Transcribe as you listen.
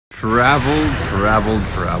Travel, travel,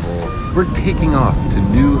 travel. We're taking off to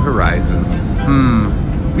new horizons.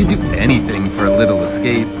 We'd do anything for a little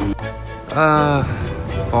escape.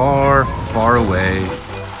 Far, far away.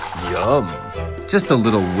 Yum. Just a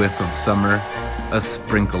little whiff of summer, a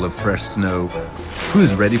sprinkle of fresh snow.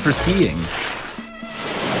 Who's ready for skiing?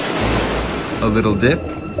 A little dip?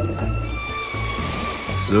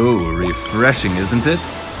 So refreshing, isn't it?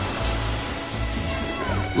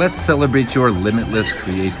 Let's celebrate your limitless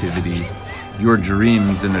creativity, your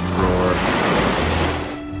dreams in a drawer,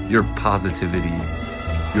 your positivity,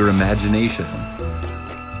 your imagination,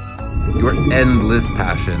 your endless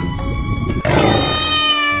passions.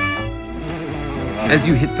 As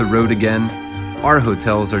you hit the road again, our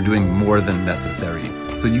hotels are doing more than necessary,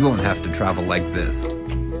 so you won't have to travel like this.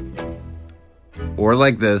 Or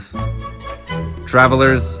like this.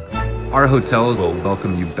 Travelers, our hotels will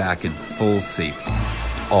welcome you back in full safety.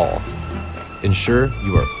 All. Ensure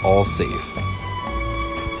you are all safe.